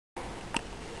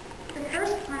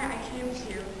came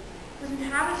to was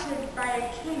inhabited by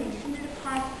a king seated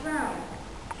upon a throne.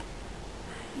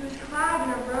 He was clad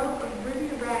in a robe of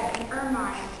ruby red and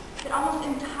ermine that almost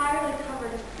entirely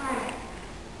covered his planet.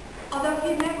 Although he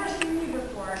had never seen me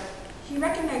before, he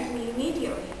recognized me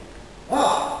immediately.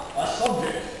 Ah, a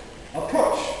subject.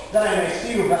 Approach, that I may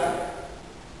see you better.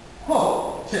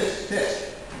 Oh, tis.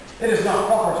 It is not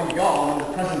proper to yawn in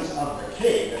the presence of the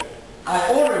king.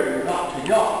 I order you not to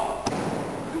yawn.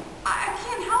 I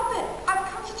can't help it. I've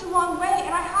come such a long way,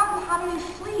 and I haven't had any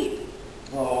sleep.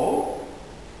 Oh?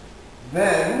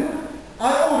 Then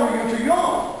I order you to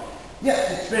yawn.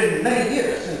 Yes, it's been many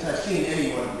years since I've seen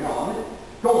anyone yawn.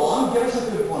 Go on, give us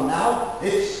a good one now.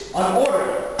 It's an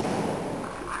order.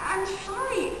 I'm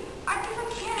sorry. I guess I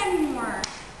can't anymore.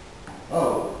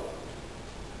 Oh.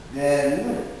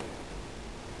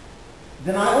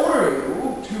 Then I order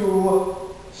you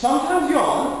to sometimes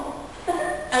yawn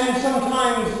and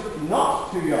sometimes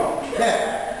not to yawn.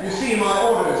 There, you see my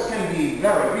orders can be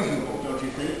very reasonable, don't you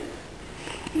think?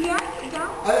 May I sit down?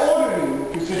 I order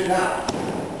you to sit down.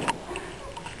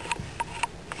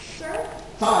 Sir?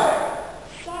 Sire.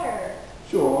 Sire.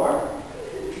 Sure.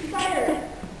 Sire,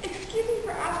 excuse me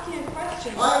for asking a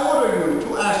question. I order you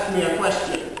to ask me a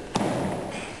question.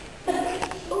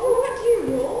 Over what do you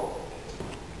rule?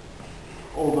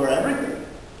 Over everything.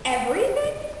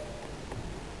 Everything?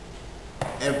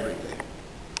 Everything.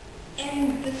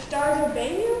 And the stars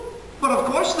obey you? But of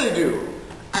course they do.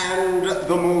 And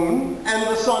the moon and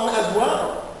the sun as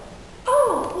well.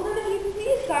 Oh, well then if you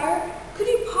please, sire, could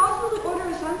you possibly order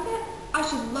a sunset? I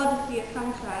should love to see a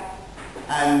sunset.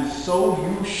 And so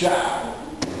you shall.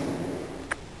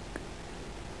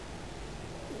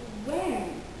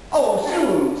 When? Oh,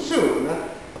 soon.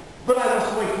 But I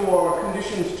must wait for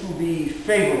conditions to be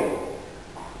favorable.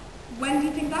 When do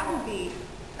you think that will be?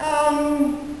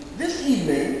 This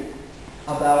evening,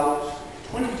 about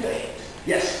 20 to 8.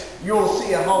 Yes, you'll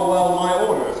see how well my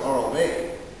orders are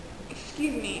obeyed.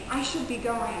 Excuse me, I should be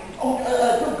going. Oh,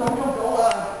 don't go.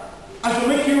 I shall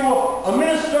make you a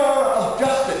minister of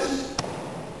justice.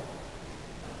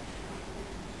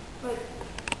 But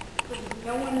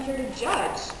no one here to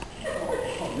judge.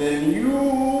 Then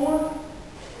you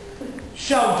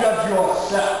shall judge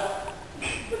yourself.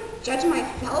 Judge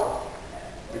myself?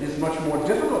 It is much more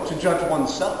difficult to judge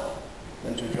oneself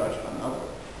than to judge another.